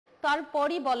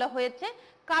তারপরই বলা হয়েছে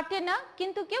কাটে না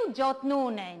কিন্তু কেউ যত্নও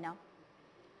নেয় না।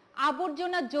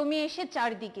 আবর্জনা জমে এসে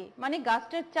চারদিকে, মানে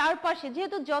গাছটার চারপাশে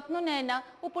যেহেতু যত্ন নেয় না,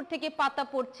 উপর থেকে পাতা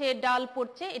পড়ছে, ডাল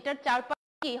পড়ছে, এটার চারপাশে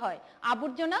কি হয়,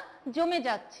 আবর্জনা জমে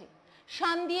যাচ্ছে।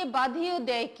 শান দিয়ে বাঁধিয়েও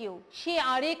দেয় কেউ, সে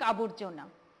আরেক আবর্জনা।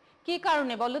 কি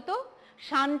কারণে বলো তো?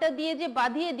 শানটা দিয়ে যে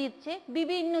বাঁধিয়ে দিচ্ছে,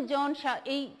 বিভিন্ন জন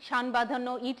এই শান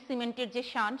বাঁধানো ইট সিমেন্টের যে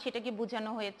শান সেটাকে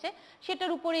বোঝানো হয়েছে,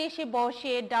 সেটার উপরে এসে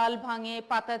বসে, ডাল ভাঙে,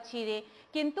 পাতা ছিঁড়ে,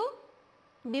 কিন্তু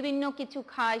বিভিন্ন কিছু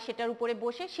খায়, সেটার উপরে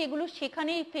বসে সেগুলো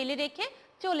সেখানেই ফেলে রেখে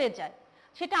চলে যায়।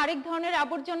 সেটা আরেক ধরনের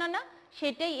আবর্জনা না?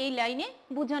 সেটাই এই লাইনে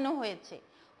বোঝানো হয়েছে।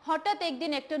 হঠাৎ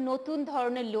একদিন একটা নতুন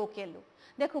ধরনের লোক এলো।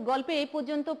 দেখো, গল্পের এই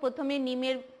পর্যন্ত প্রথমে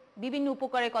নিমের বিভিন্ন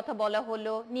উপকারের কথা বলা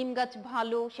হলো, নিম গাছ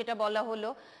ভালো সেটা বলা হলো,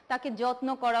 তাকে যত্ন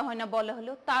করা হয় না বলা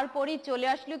হলো। তারপরেই চলে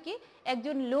আসলো কি,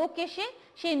 একজন লোক এসে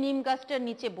সেই নিম গাছটার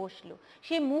নিচে বসলো।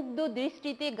 সে মুগ্ধ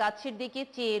দৃষ্টিতে গাছের দিকে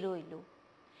চেয়ে রইল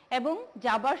এবং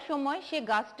যাবার সময় সে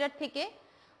গাছটার থেকে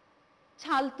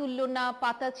ছাল তুললো না,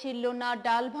 পাতা ছিঁড়লো না,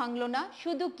 ডাল ভাঙলো না,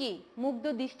 শুধু কি মুগ্ধ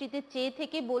দৃষ্টিতে চেয়ে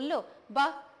থেকে বলল,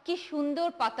 বাহ কি সুন্দর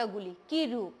পাতাগুলি, কি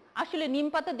রূপ। আসলে নিম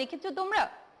পাতা দেখেছো তোমরা?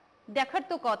 দেখার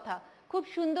তো কথা, খুব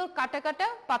সুন্দর কাটা কাটা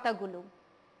পাতাগুলো,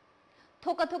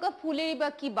 থোকা থোকা ফুলেরই বা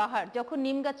কি বাহার। যখন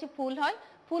নিম গাছে ফুল হয়,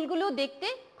 ফুলগুলো দেখতে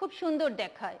খুব সুন্দর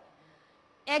দেখায়।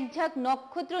 এক ঝাঁক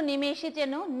নক্ষত্র নেমে এসে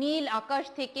যেন নীল আকাশ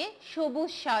থেকে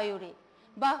সবুজ সায়রে,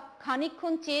 বা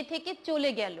খানিকক্ষণ চেয়ে থেকে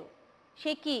চলে গেল।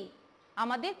 সে কি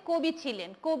আমাদের কবি ছিলেন,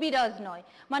 কবিরাজ নয়।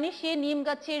 মানে সে নিম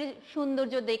গাছের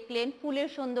সৌন্দর্য দেখলেন, ফুলের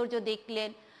সৌন্দর্য দেখলেন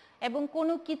এবং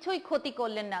কোনো কিছুই ক্ষতি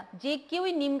করলেন না। যে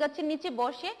কেউই নিম গাছের নিচে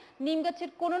বসে, নিম গাছের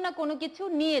কোনো না কোনো কিছু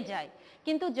নিয়ে যায়,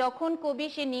 কিন্তু যখন কবি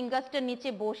সে নিম গাছটার নিচে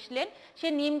বসলেন, সে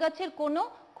নিম গাছের কোনো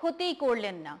ক্ষতিই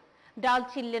করলেন না, ডাল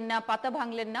ছিঁড়লেন না, পাতা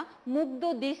ভাঙলেন না, মুগ্ধ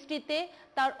দৃষ্টিতে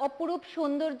তার অপরূপ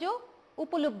সৌন্দর্য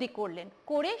উপলব্ধি করলেন,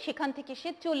 করে সেখান থেকে সে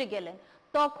চলে গেলেন।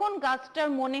 তখন গাছটার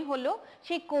মনে হলো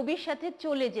সেই কবির সাথে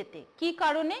চলে যেতে। কি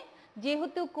কারণে?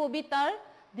 যেহেতু কবি তার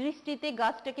দৃষ্টিতে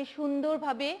গাছটাকে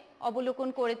সুন্দরভাবে অবলোকন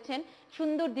করেছেন,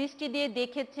 সুন্দর দৃষ্টি দিয়ে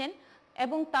দেখেছেন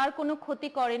এবং তার কোনো ক্ষতি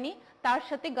করেনি, তার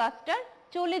সাথে গাছটার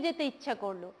চলে যেতে ইচ্ছা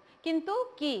করলো, কিন্তু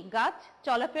কি গাছ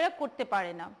চলাফেরা করতে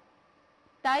পারে না,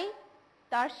 তাই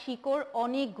তার শিকড়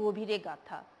অনেক গভীরে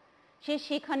গাঁথা, সে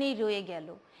সেখানেই রয়ে গেল।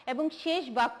 এবং শেষ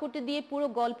বাক্যটি দিয়ে পুরো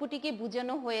গল্পটিকে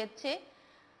বোঝানো হয়েছে,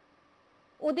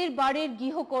 ওদের বাড়ির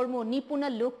গৃহকর্ম নিপুণা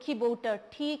লক্ষ্মী বউটার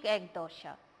ঠিক এক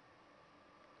দশা।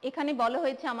 এখানে বলা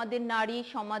হয়েছে আমাদের নারী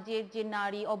সমাজের যে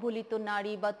নারী, অবহেলিত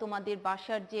নারী বা তোমাদের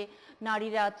বাসার যে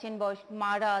নারীরা আছেন,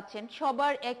 মারা আছেন,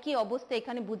 সবার একই অবস্থা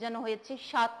এখানে বোঝানো হয়েছে।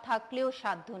 স্বাদ থাকলেও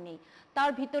সাধ্য নেই, তার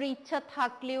ভিতরে ইচ্ছা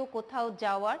থাকলেও কোথাও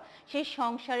যাওয়ার, সেই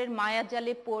সংসারের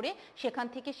মায়াজালে পড়ে সেখান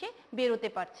থেকে সে বেরোতে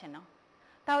পারছে না।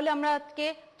 তাহলে আমরা আজকে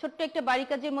ছোট্ট একটা বাড়ি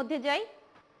কাজের মধ্যে যাই।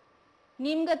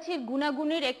 নিম গাছের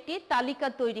গুণাগুণের একটি তালিকা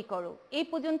তৈরি করো। এই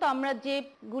পর্যন্ত আমরা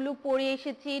যেগুলো পড়ে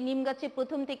এসেছি, নিম গাছের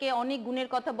প্রথম থেকে অনেক গুণের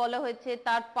কথা বলা হয়েছে,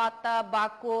 তার পাতা,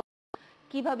 বাকল,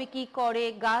 কিভাবে কি করে,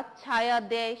 গাছ ছায়া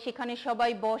দেয়, সেখানে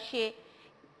সবাই বসে।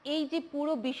 এই যে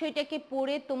পুরো বিষয়টাকে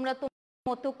পড়ে তোমরা তোমার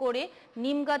মতো করে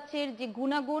নিম গাছের যে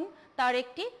গুণাগুণ তার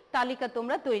একটি তালিকা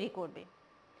তোমরা তৈরি করবে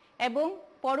এবং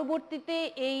পরবর্তীতে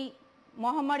এই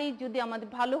মহামারী যদি আমাদের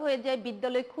ভালো হয়ে যায়,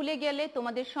 বিদ্যালয় খুলে গেলে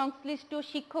তোমাদের সংশ্লিষ্ট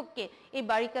শিক্ষককে এই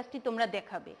বাড়ির কাজটি তোমরা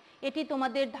দেখাবে। এটি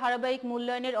তোমাদের ধারাবাহিক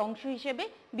মূল্যায়নের অংশ হিসেবে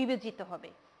বিবেচিত হবে।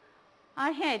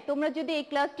 আর হ্যাঁ, তোমরা যদি এই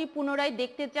ক্লাসটি পুনরায়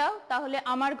দেখতে চাও, তাহলে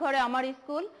আমার ঘরে আমার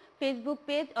স্কুল ফেসবুক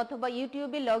পেজ অথবা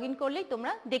ইউটিউবে লগ ইন করলেই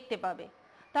তোমরা দেখতে পাবে।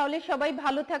 তাহলে সবাই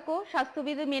ভালো থাকো,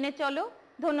 স্বাস্থ্যবিধি মেনে চলো।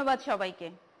 ধন্যবাদ সবাইকে।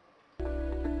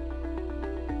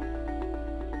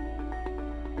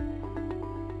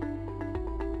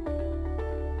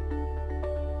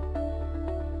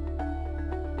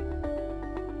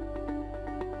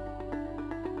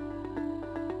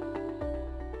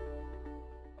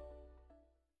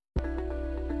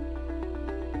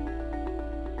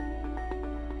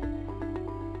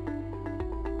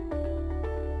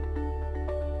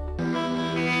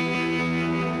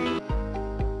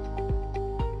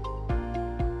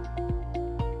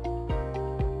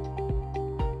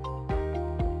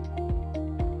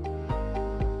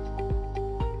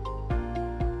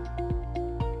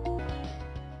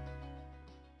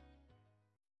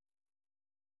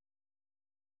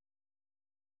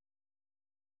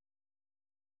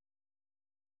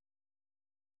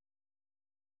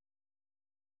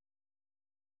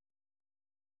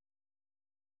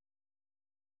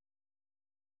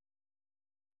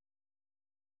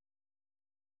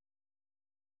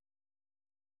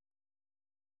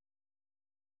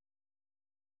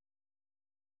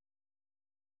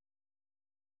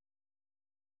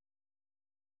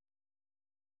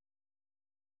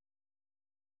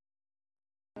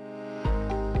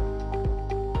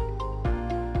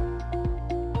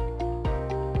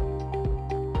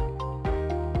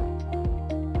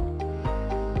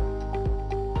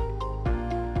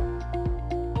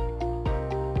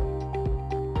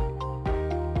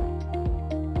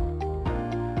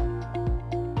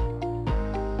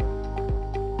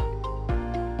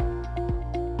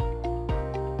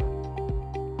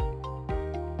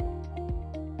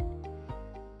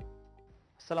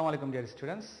 Assalamu alaikum dear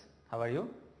students, how are you?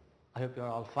 I hope you are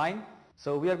all fine.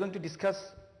 So we are going to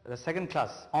discuss the second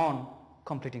class on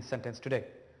completing sentence today.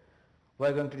 We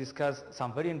are going to discuss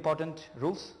some very important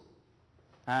rules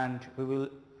and we will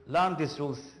learn these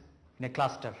rules in a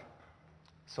cluster.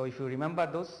 So if you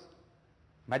remember those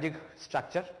magic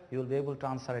structure, you will be able to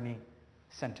answer any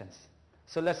sentence.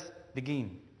 So let's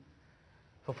begin.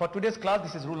 So for today's class,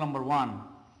 this is rule number 1.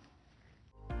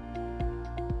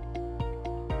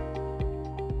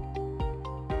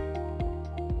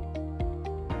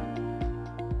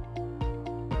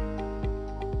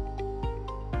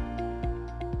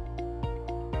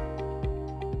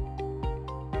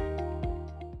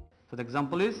 So the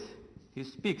example is, he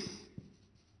speaks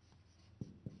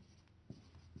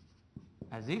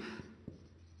as if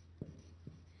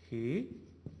he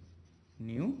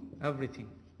knew everything.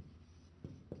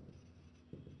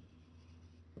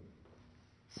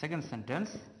 Second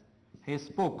sentence, he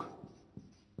spoke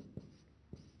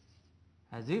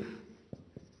as if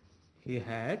he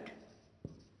had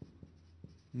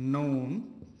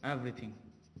known everything.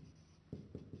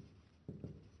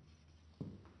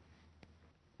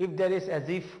 If there is as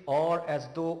if or as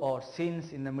though or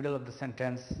since in the middle of the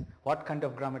sentence, what kind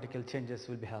of grammatical changes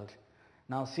will be held?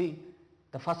 Now see,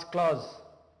 the first clause,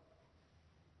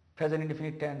 present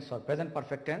indefinite tense or present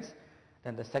perfect tense,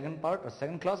 then the second part or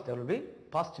second clause, there will be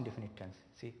past indefinite tense.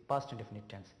 See, past indefinite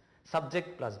tense,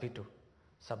 subject plus V2,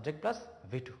 subject plus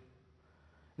V2.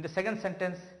 In the second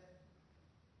sentence,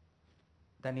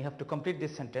 then you have to complete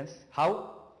this sentence.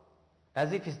 How?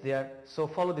 As if is there, so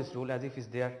follow this rule, as if is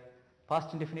there.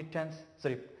 Past indefinite tense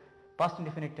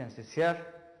is here,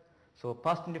 so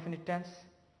past indefinite tense,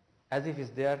 as if is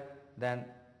there, then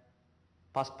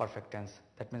past perfect tense,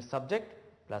 that means subject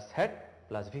plus head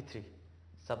plus V3,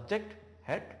 subject,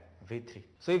 head, V3.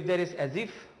 So if there is as if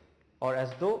or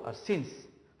as though or since,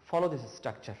 follow this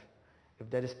structure. If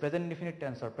there is present indefinite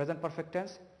tense or present perfect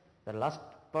tense, the last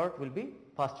part will be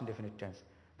past indefinite tense.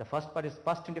 The first part is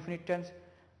past indefinite tense,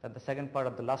 then the second part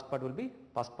of the last part will be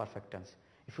past perfect tense.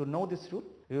 If you know this rule,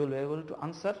 you will be able to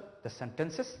answer the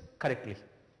sentences correctly.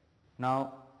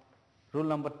 Now, rule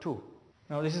number 2.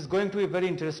 Now this is going to be very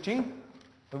interesting.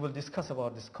 We will discuss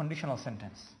about this conditional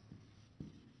sentence.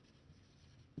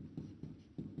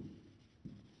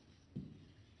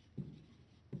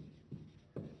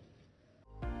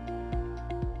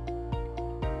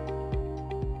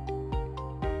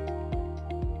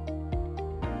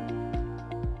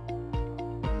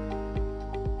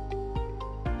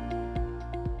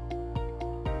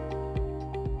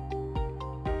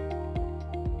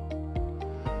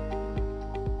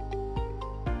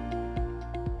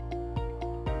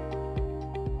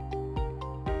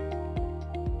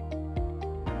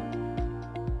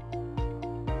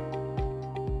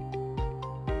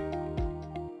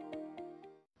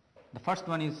 First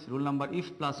one is rule number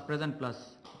if plus present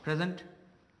plus present,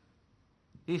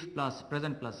 if plus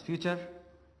present plus future,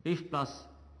 if plus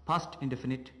past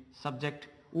indefinite, subject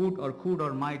would or could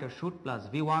or might or should plus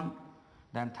V1.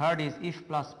 Then third is if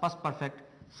plus past perfect,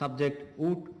 subject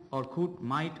would or could,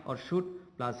 might or should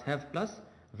plus have plus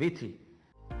V3.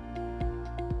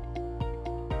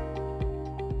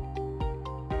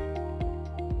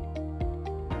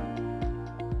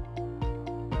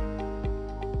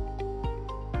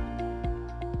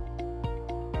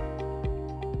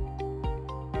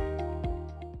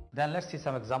 Then let's see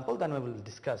some example, then we will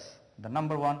discuss. The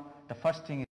number 1, the first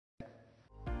thing is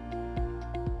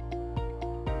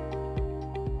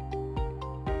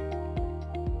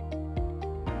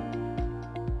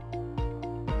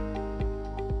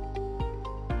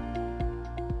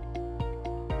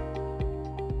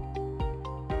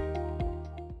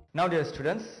now dear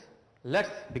students, let's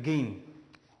begin.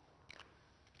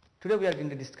 Today we are going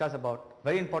to discuss about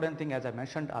very important thing, as I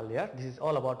mentioned earlier. This is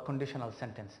all about conditional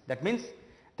sentence. That means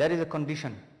there is a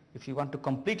condition. If you want to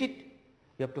complete it,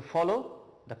 you have to follow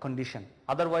the condition.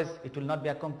 Otherwise, it will not be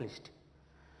accomplished.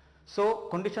 So,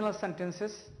 conditional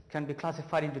sentences can be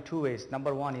classified into 2 ways.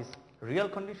 Number 1 is real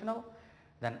conditional,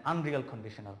 then unreal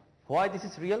conditional. Why this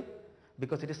is real?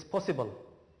 Because it is possible.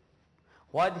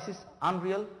 Why this is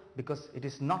unreal? Because it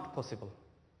is not possible.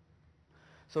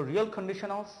 So, real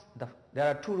conditionals, there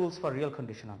are 2 rules for real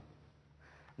conditional.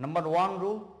 Number 1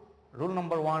 rule, rule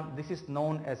number 1, this is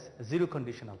known as zero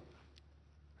conditional.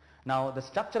 Now the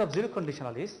structure of zero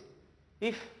conditional is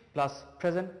if plus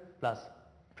present plus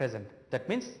present. That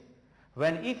means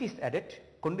when if is added,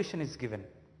 condition is given.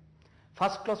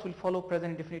 First clause will follow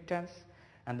present indefinite tense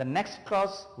and the next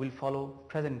clause will follow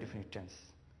present indefinite tense.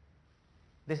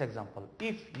 This example,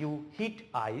 if you heat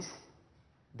ice,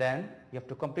 then you have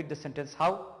to complete the sentence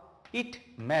how? It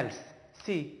melts.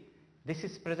 See, This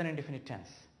is present indefinite tense.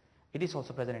 It is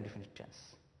also present indefinite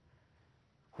tense.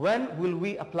 When will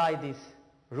we apply this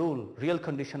rule, real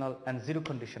conditional and zero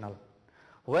conditional?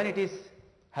 When it is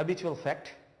habitual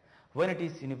fact, when it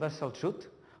is universal truth,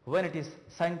 when it is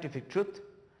scientific truth.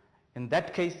 In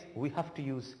that case, we have to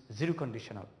use zero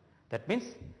conditional. That means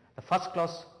the first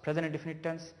clause present indefinite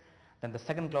tense, then the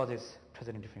second clause is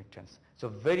present indefinite tense. So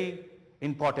very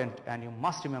important, and you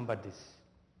must remember this.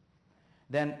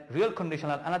 Then real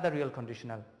conditional, another real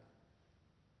conditional.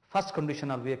 First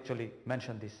conditional, we actually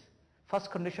mentioned this.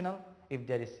 First conditional, if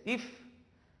there is if,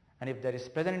 and if there is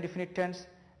present indefinite tense,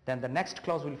 then the next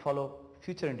clause will follow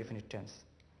future indefinite tense.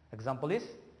 Example is,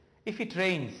 if it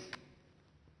rains.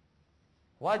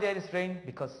 Why there is rain?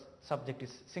 Because subject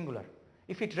is singular.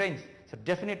 If it rains, so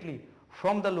definitely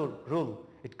from the rule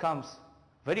it comes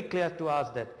very clear to us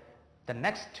that the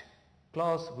next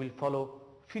clause will follow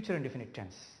future indefinite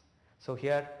tense. So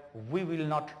here we will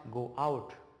not go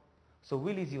out. So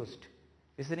will is used.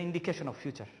 This is an indication of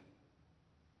future.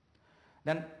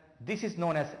 Then this is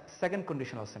known as second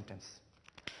conditional sentence.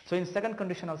 So in second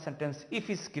conditional sentence, if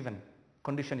is given,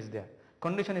 condition is there.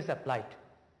 Condition is applied.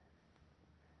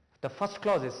 The first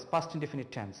clause is past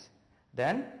indefinite tense.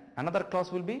 Then another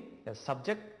clause will be a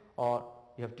subject, or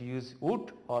you have to use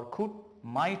would or could,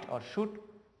 might or should,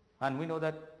 and we know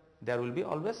that there will be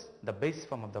always the base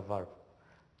form of the verb.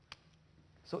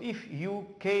 So if you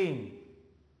came,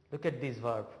 look at this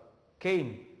verb,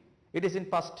 came, it is in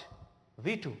past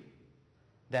V2.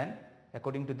 Then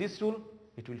according to this rule,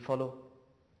 it will follow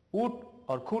would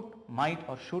or could, might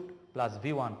or should plus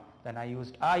V1. Then I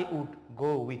used I would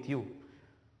go with you,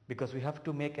 because we have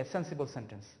to make a sensible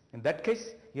sentence. In that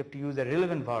case, you have to use a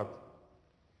relevant verb.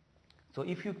 So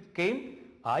if you came,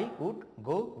 I would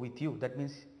go with you. That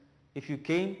means if you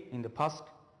came in the past,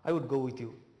 I would go with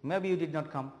you. Maybe you did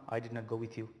not come, I did not go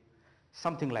with you.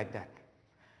 Something like that.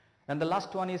 And the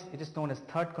last one is, it is known as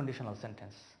third conditional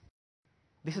sentence.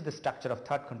 This is the structure of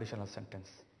third conditional sentence.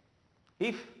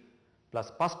 If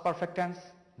plus past perfect tense,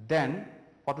 then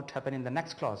what would happen in the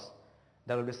next clause?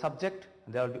 There will be subject,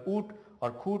 there will be would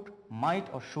or could, might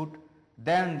or should.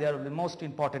 Then there will be, most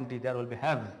importantly, there will be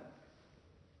have.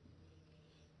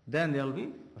 Then there will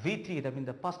be V3, that means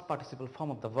the past participle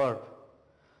form of the verb.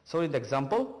 So in the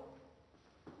example,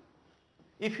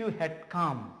 if you had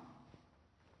come,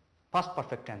 past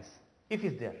perfect tense, if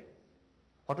is there,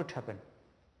 what would happen?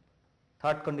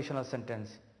 Third conditional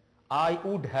sentence, I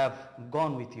would have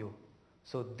gone with you.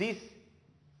 So this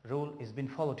rule is being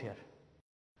followed here.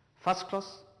 First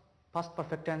clause, past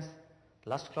perfect tense.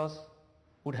 Last clause,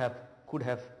 would have, could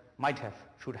have, might have,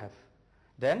 should have.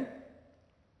 Then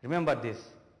remember this,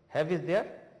 have is there,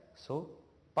 so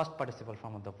past participle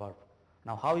form of the verb.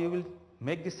 Now how you will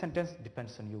make this sentence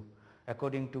depends on you.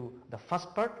 According to the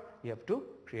first part, you have to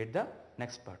create the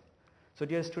next part. So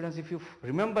dear students, if you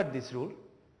remember this rule,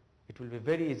 it will be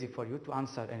very easy for you to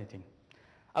answer anything.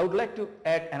 I would like to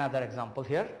add another example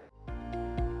here.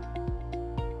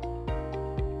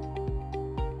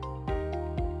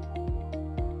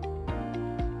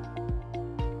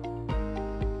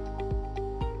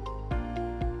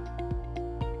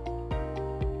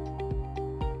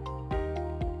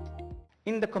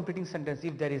 In the completing sentence,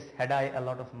 if there is had I a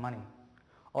lot of money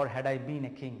or had I been a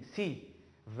king, see,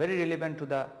 very relevant to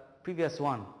the previous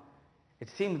one. It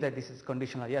seems that this is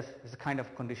conditional. Yes, it's a kind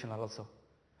of conditional also.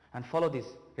 And follow this.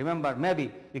 Remember,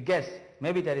 maybe you guess,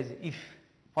 maybe there is if.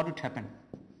 What would happen?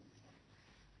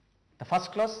 The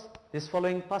first clause is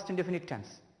following past indefinite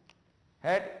tense.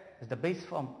 Had is the base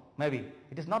form. Maybe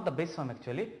it is not the base form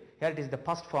actually. Here it is the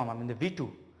past form. I mean the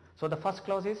V2. So the first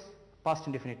clause is past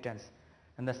indefinite tense.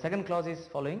 And the second clause is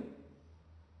following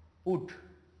would.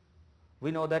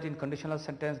 We know that in conditional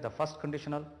sentence, the first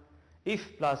conditional,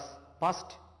 if plus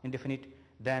past indefinite,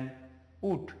 then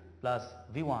would plus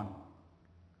V1.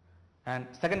 And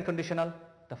second conditional,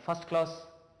 the first clause,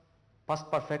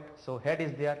 past perfect, so had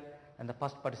is there and the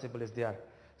past participle is there.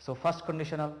 So first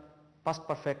conditional, past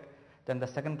perfect, then the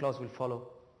second clause will follow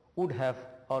would have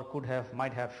or could have,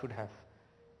 might have, should have.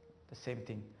 The same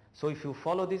thing. So if you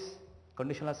follow this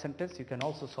conditional sentence, you can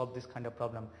also solve this kind of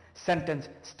problem. Sentence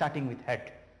starting with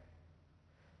had.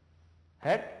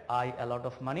 Had I a lot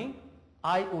of money,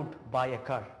 I would buy a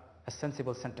car. A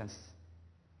sensible sentence.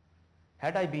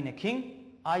 Had I been a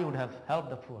king, I would have helped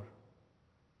the poor.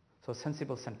 So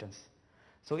sensible sentence.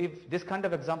 So if this kind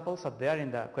of examples are there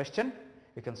in the question,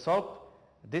 you can solve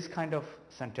this kind of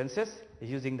sentences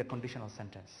using the conditional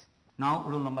sentence. Now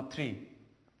rule number 3.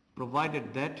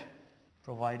 Provided that,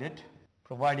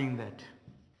 providing that,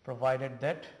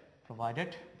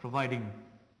 providing.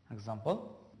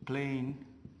 Example, plane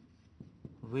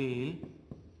will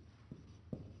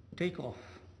take off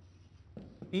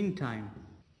in time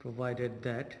provided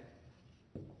that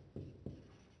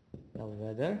the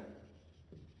weather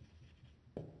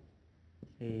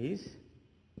is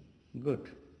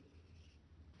good.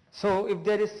 So if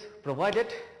there is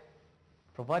provided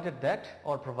that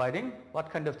or providing,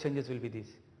 what kind of changes will be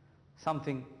these?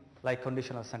 Something like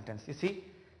conditional sentence. You see,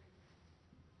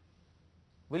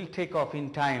 will take off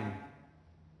in time,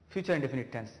 future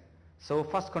indefinite tense. So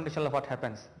first conditional, what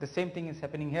happens? The same thing is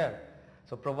happening here.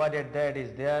 So provided that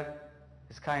is there,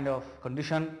 this kind of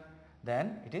condition,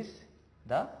 then it is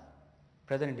the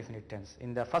present indefinite tense.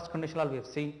 In the first conditional we have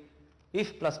seen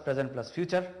if plus present plus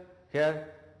future. Here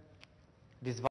this